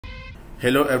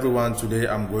Hello everyone, today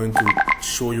I'm going to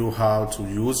show you how to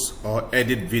use or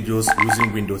edit videos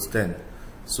using Windows 10.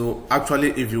 So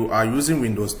actually, if you are using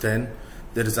Windows 10,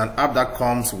 there is an app that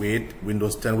comes with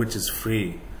Windows 10 which is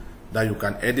free, that you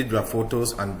can edit your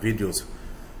photos and videos.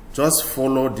 Just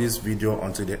follow this video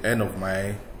until the end of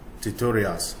my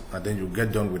tutorials and then you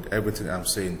get done with everything I'm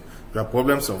saying. Your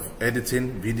problems of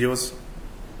editing videos,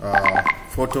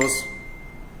 photos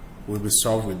will be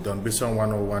solved with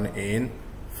BESONG101 in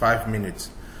 5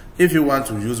 minutes. If you want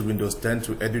to use Windows 10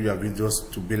 to edit your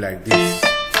videos to be like this,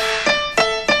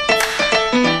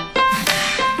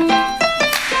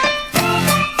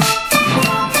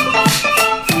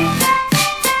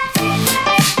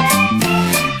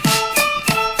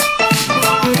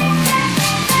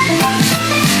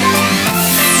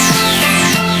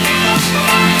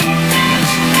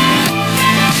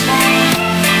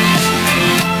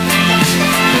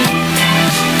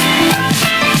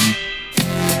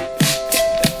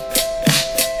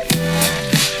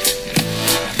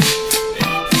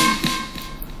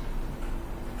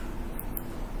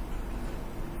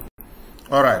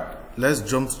 alright, let's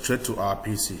jump straight to our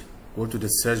PC. Go to the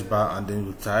search bar and then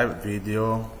you type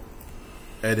video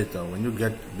editor. When you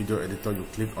get video editor, you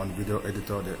click on video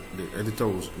editor. The editor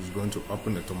is going to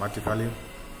open automatically,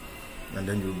 and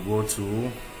then you go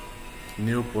to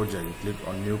new project. You click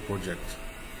on new project.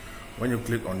 When you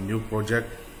click on new project,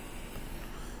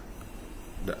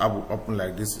 the app will open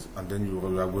like this, and then you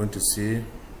are going to see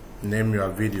name your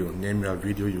video. Name your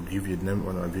video. You give your name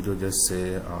on a video. Just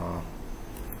say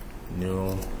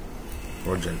new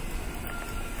project,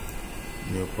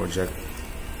 new project,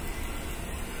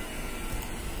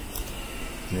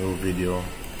 new video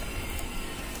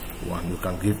one. You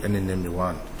can give any name you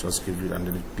want, just give it and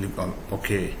then click on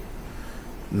OK.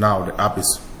 Now the app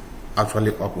is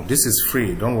actually open. This is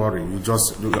free, don't worry. You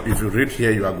just, if you read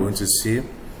here, you are going to see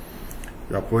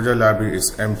your project library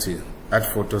is empty. Add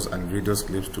photos and videos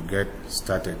clips to get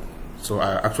started. So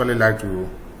I actually like to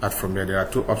add from here. There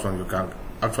are two options. You can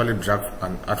actually drag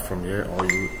and add from here, or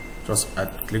you just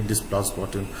click this plus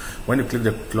button. When you click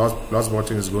the plus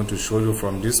button, it's going to show you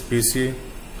from this PC,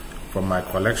 from my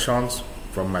collections,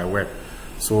 from my web.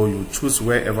 So you choose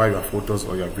wherever your photos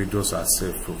or your videos are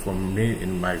saved. So for me,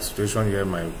 in my situation here,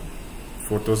 my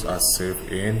photos are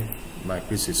saved in my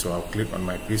PC. So I'll click on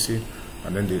my PC,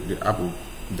 and then the app will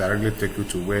directly take you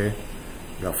to where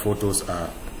your photos are.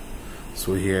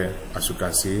 So here, as you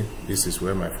can see, this is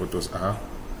where my photos are.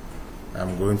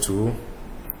 I'm going to,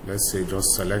 let's say,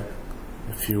 just select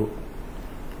a few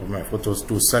of my photos.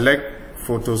 To select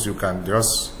photos, you can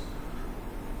just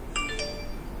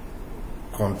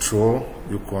control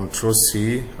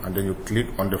C, and then you click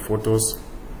on the photos.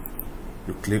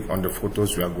 You click on the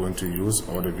photos you are going to use,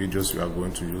 or the videos you are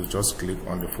going to use. Just click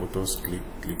on the photos, click,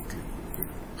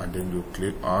 and then you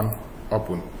click on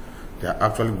open. They are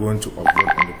actually going to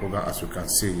upload on the program, as you can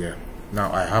see here. Now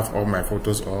I have all my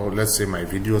photos, or let's say my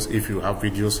videos. If you have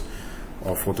videos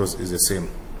or photos, is the same.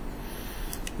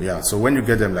 Yeah, so when you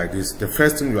get them like this, the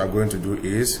first thing you are going to do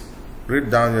is read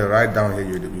down here, right down here,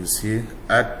 you see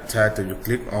add title. You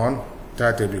click on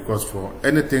title, because for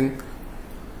anything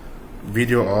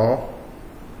video or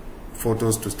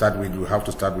photos to start with, you have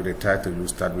to start with a title. You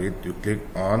start with, you click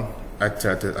on add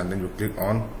title, and then you click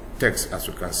on text, as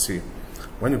you can see.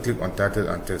 When you click on title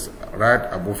and text, right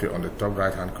above here on the top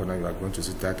right hand corner, you are going to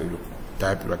see title. You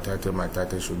type your title. My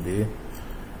title should be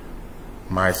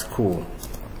my school.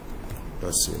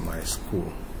 Let's see, my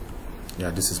school.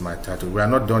 Yeah, this is my title. We are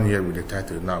not done here with the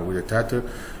title. Now with the title,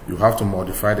 you have to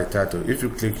modify the title. If you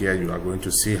click here, you are going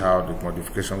to see how the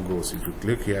modification goes. If you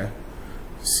click here,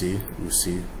 you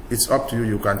see it's up to you.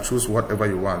 You can choose whatever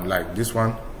you want. Like this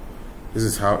one, this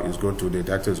is how it's going to, the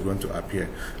title is going to appear.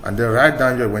 And then right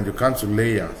down here, when you come to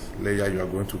layer, you are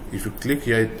going to, if you click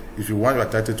here, if you want your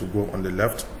title to go on the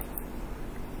left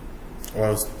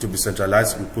or to be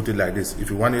centralized, you put it like this. If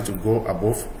you want it to go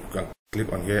above, you can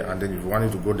click on here, and then if you want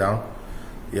it to go down,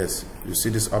 yes, you see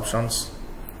these options,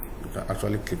 you can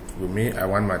actually click. With me, I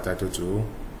want my title to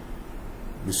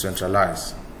be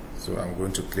centralized, so I'm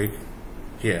going to click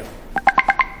here.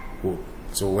 Good.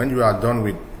 So when you are done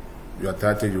with your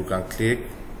title, you can click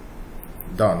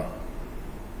done.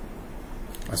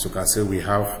 As you can see, we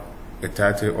have a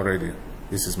title already.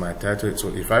 This is my title. So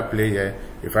if I play here,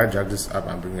 if I drag this up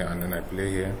and bring it, and then I play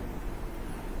here,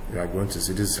 you are going to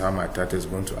see this is how my title is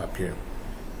going to appear.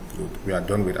 Good. We are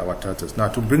done with our titles. Now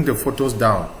to bring the photos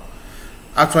down,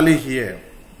 actually here,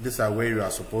 these are where you are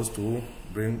supposed to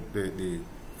bring the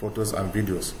photos and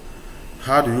videos.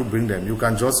 How do you bring them? You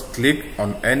can just click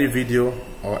on any video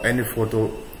or any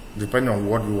photo, depending on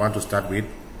what you want to start with,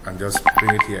 and just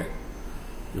bring it here.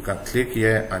 You can click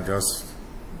here and just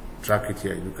drag it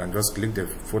here. You can just click the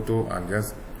photo and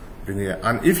just bring it here.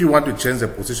 And if you want to change the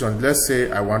position, let's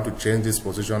say I want to change this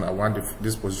position, I want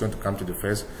this position to come to the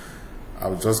face,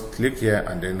 I'll just click here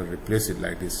and then replace it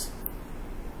like this.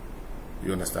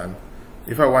 You understand?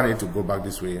 If I want it to go back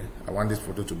this way, I want this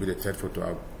photo to be the third photo,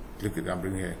 I'll click it and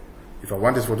bring here. If I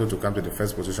want this photo to come to the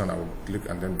first position, I will click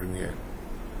and then bring here.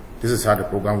 This is how the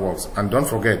program works. And don't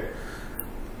forget,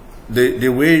 the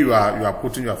way you are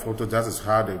putting your photo, that is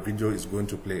how the video is going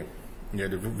to play. Yeah,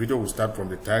 the video will start from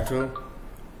the title,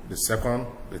 the second,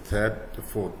 the third, the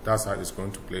fourth. That's how it's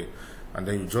going to play. And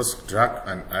then you just drag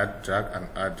and add,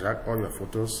 drag all your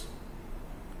photos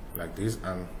like this,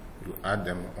 and you add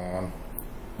them on.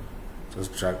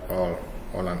 Just drag all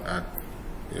and add.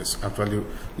 Yes, actually,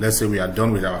 let's say we are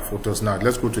done with our photos. Now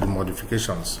let's go to the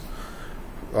modifications.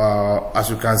 As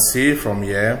you can see from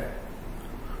here,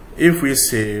 if we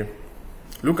say,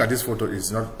 look at this photo,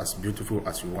 it's not as beautiful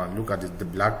as you want. Look at the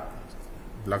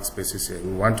black spaces here.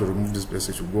 We want to remove these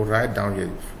spaces. You go right down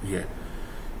here.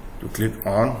 You click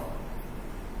on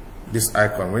this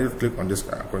icon. When you click on this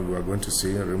icon, you are going to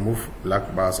see remove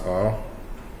black bars, or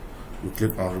you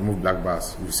click on remove black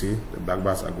bars. You see the black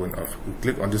bars are going off. You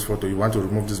click on this photo, you want to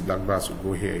remove this black bars, you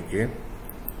go here again.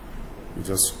 You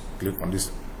just click on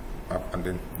this up and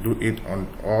then do it on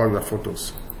all your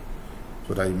photos,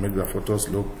 so that you make your photos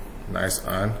look nice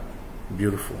and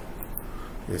beautiful.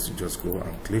 Yes, you just go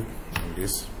and click on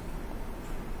this.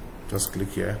 Just click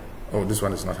here. Oh, this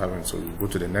one is not having, so you go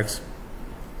to the next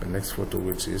photo,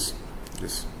 which is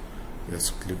this.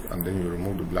 Yes, click and then you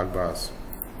remove the black bars.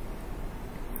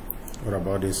 What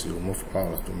about this? You remove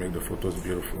all to make the photos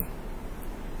beautiful.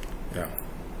 Yeah.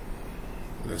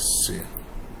 Let's see.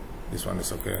 This one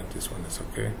is okay. This one is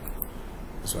okay.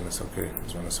 This one is okay.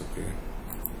 This one is okay.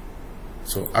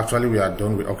 So actually we are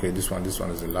done with, okay, this one is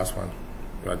the last one.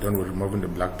 We are done with removing the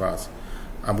black bars.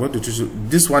 I'm going to choose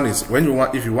this one. Is when you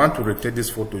want, if you want to rotate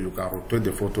this photo, you can rotate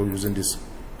the photo using this.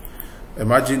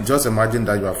 Just imagine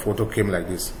that your photo came like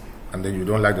this, and then you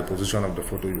don't like the position of the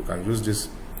photo. You can use this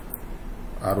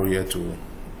arrow here to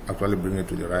actually bring it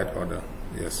to the right order.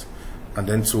 Yes. And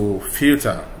then to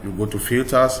filter, you go to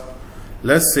filters.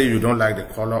 Let's say you don't like the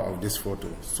color of this photo,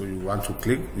 so you want to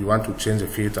change the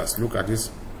filters. Look at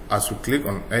this. As you click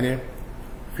on any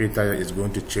filter, it's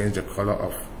going to change the color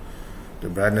of the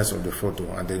brightness of the photo.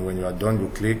 And then when you are done, you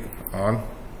click on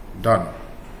done.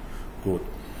 Good.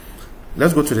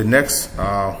 Let's go to the next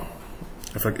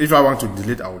effect. If I want to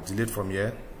delete, I will delete from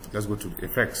here. Let's go to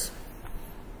effects.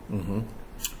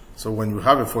 So when you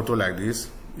have a photo like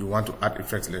this, you want to add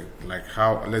effects like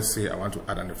how, let's say I want to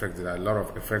add an effect. There are a lot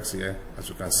of effects here, as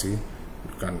you can see.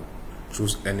 You can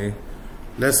choose any.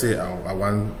 Let's say I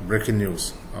want breaking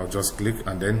news. I'll just click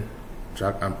and then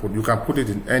drag and put. You can put it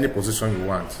in any position you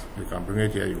want. You can bring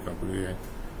it here, you can put it here.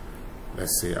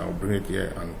 Let's say I'll bring it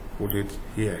here and put it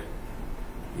here.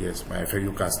 Yes, my effect.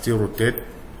 You can still rotate.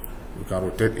 You can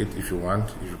rotate it if you want.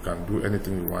 If you can do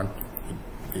anything you want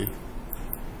with it.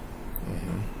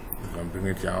 You can bring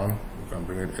it down. You can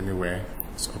bring it anywhere.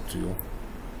 It's up to you.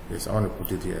 Yes, I want to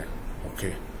put it here.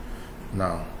 Okay.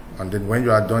 Now, and then when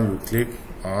you are done, you click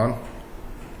on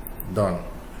done.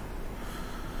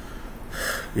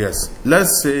 Yes,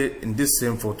 let's say in this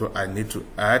same photo I need to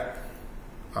add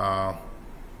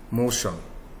motion.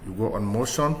 You go on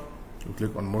motion, you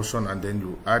click on motion, and then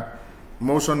you add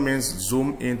motion. Means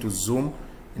zoom in to zoom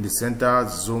in the center,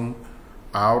 zoom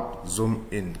out, zoom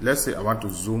in. Let's say I want to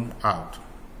zoom out.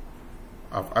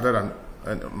 I've added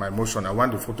my motion. I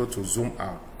want the photo to zoom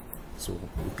out, so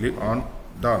we click on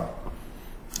done.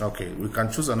 Okay, we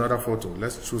can choose another photo.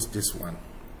 Let's choose this one.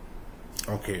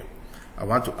 Okay, I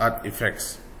want to add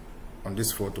effects on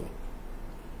this photo.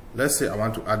 Let's say I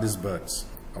want to add these birds.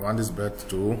 I want this bird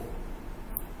to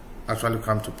actually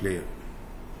come to play.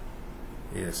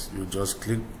 Yes, you just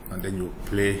click and then you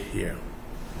play here.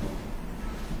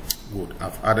 Good,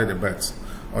 I've added the birds.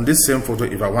 On this same photo,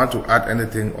 if I want to add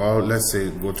anything, or let's say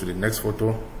go to the next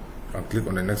photo and click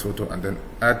on the next photo and then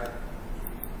add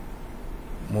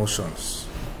motions.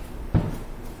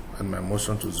 Add my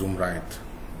motion to zoom right.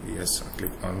 Yes, I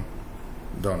click on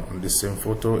done. On this same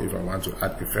photo, if I want to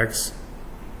add effects,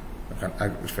 I can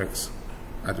add effects.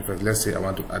 Add effects. Let's say I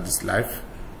want to add this life.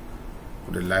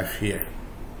 Put the life here.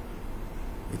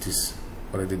 It is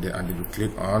already there, and then you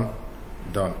click on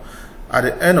done. At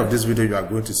the end of this video, you are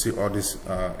going to see all these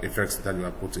effects that you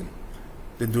are putting.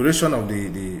 The duration of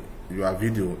your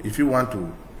video, if you want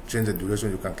to change the duration,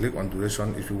 you can click on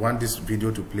duration. If you want this video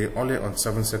to play only on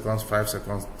 7 seconds, 5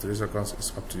 seconds, 3 seconds,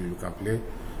 it's up to you. You can play.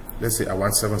 Let's say I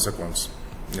want 7 seconds.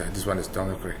 Yeah, this one is done.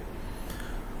 Okay.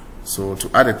 So to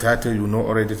add a title, you know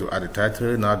already to add a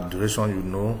title. Now the duration, you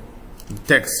know.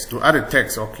 Text, to add a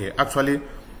text, okay. Actually,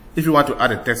 if you want to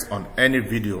add a text on any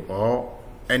video or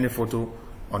any photo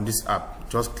on this app,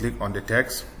 just click on the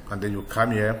text and then you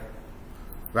come here,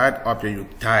 right up here, you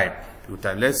type,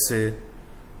 let's say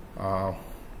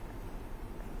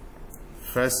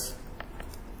first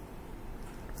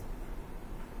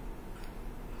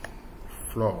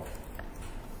floor.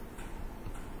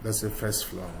 Let's say first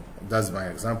floor. That's my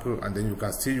example. And then you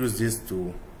can still use this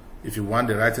to, if you want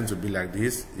the writing to be like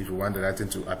this, if you want the writing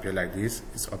to appear like this,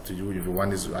 it's up to you. If you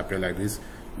want this to appear like this,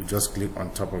 you just click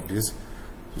on top of this,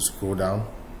 you scroll down.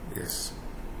 Yes.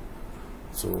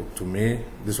 So to me,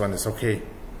 this one is okay.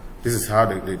 This is how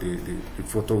the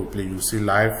photo will play. You see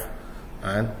live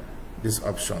and this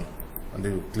option, and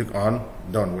then you click on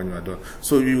done when you are done.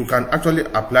 So you can actually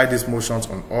apply these motions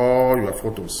on all your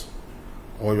photos,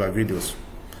 all your videos.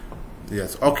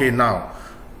 Yes. Okay. Now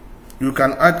you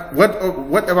can add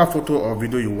whatever photo or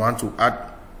video you want to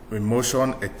add a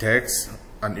motion, a text,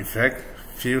 an effect,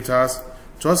 filters.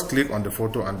 Just click on the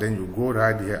photo and then you go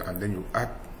right here and then you add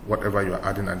whatever you are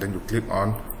adding and then you click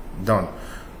on done.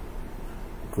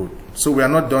 Good. So we are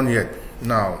not done yet.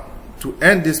 Now to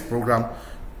end this program,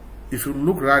 if you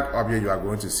look right up here, you are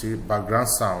going to see background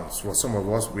sounds. For some of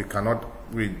us, we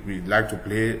like to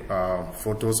play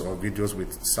photos or videos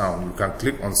with sound. You can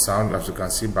click on sound, as you can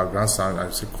see background sound, and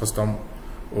you see custom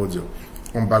audio.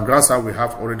 On background sound, we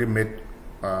have already made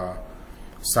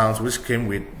sounds which came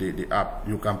with the app.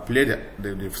 You can play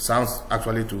the sounds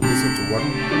actually to listen to what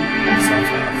the sounds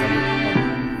are actually.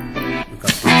 You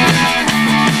can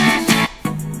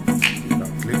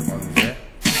click on here.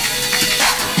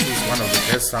 Choose one of the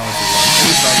best sounds you want.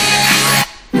 Any sound you want.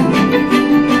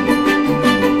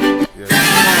 Yes.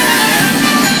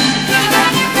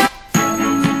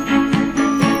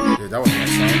 Yeah, that was my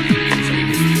sound.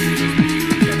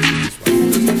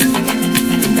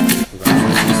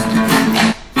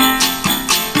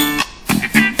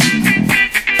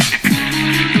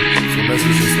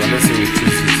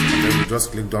 Just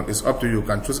click done. It's up to you. You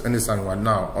can choose any sound you want.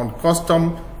 Now on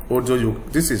custom audio,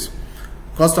 this is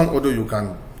custom audio. You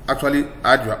can actually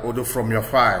add your audio from your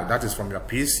file, that is from your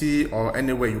PC or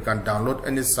anywhere. You can download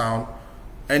any sound,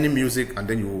 any music, and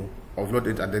then you upload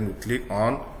it and then you click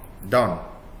on done.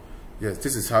 Yes,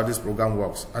 this is how this program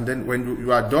works. And then when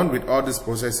you are done with all these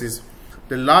processes,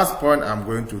 the last point I'm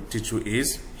going to teach you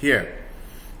is here.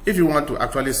 If you want to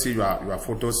actually see your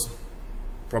photos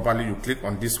properly, you click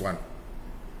on this one,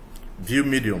 view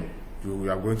medium. You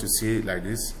are going to see it like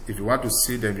this. If you want to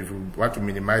see them, if you want to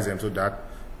minimize them so that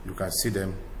you can see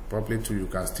them properly too, you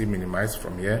can still minimize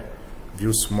from here,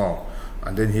 view small.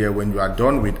 And then here, when you are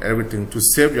done with everything, to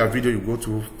save your video, you go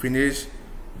to finish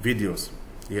videos.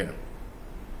 Here,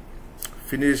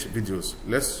 finish videos.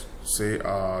 Let's say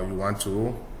you want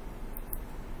to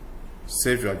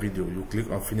save your video. You click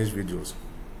on finish videos.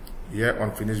 Here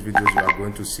on finish videos, you are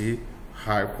going to see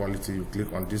high quality. You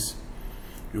click on this,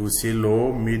 you will see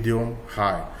low, medium,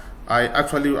 high. I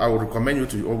would recommend you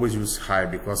to always use high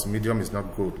because medium is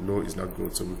not good, low is not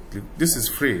good. So we click, this is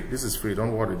free,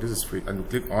 don't worry, this is free. And you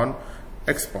click on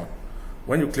export.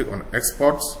 When you click on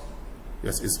export,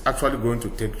 yes, it's actually going to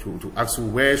take you to ask you,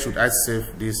 where should I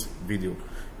save this video?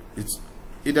 It's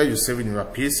either you save it in your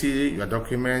PC, your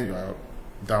document, you are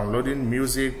downloading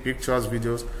music, pictures,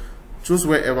 videos. Choose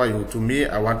wherever you. To me,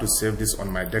 I want to save this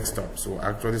on my desktop, so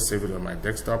I actually save it on my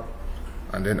desktop,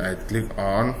 and then I click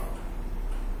on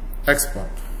export.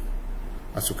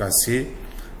 As you can see,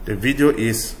 the video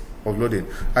is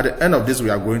uploaded. At the end of this,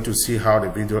 we are going to see how the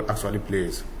video actually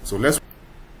plays. So let's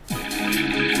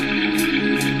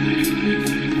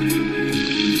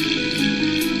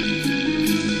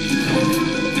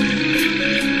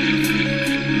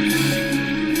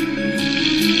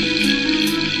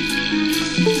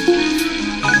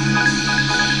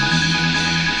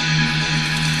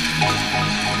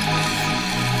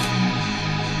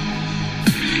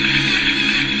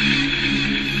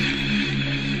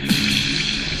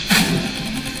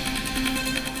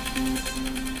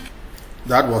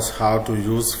That was how to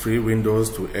use free Windows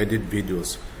to edit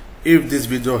videos. If this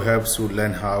video helps you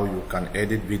learn how you can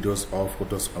edit videos or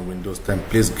photos on Windows, then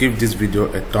please give this video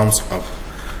a thumbs up.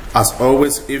 As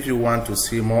always, if you want to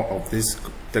see more of these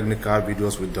technical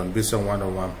videos with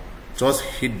BESONG101, just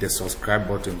hit the subscribe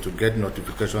button to get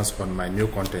notifications on my new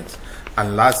content.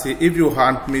 And lastly, if you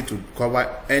want me to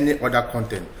cover any other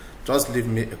content, just leave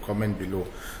me a comment below.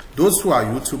 Those who are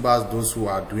YouTubers, those who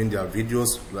are doing their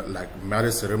videos like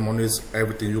marriage ceremonies,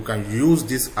 everything, you can use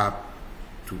this app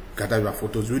to gather your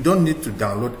photos. You don't need to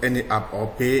download any app or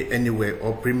pay anywhere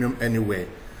or premium anywhere.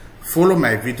 Follow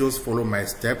my videos, follow my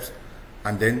steps,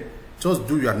 and then just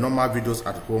do your normal videos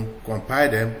at home, compile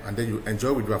them, and then you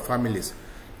enjoy with your families.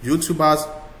 YouTubers,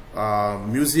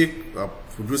 music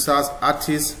producers,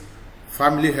 artists,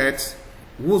 family heads,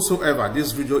 whosoever,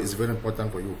 this video is very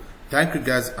important for you. Thank you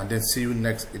guys, and then see you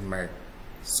next in my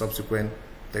subsequent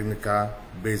technical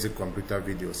basic computer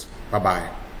videos. Bye bye.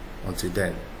 Until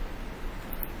then.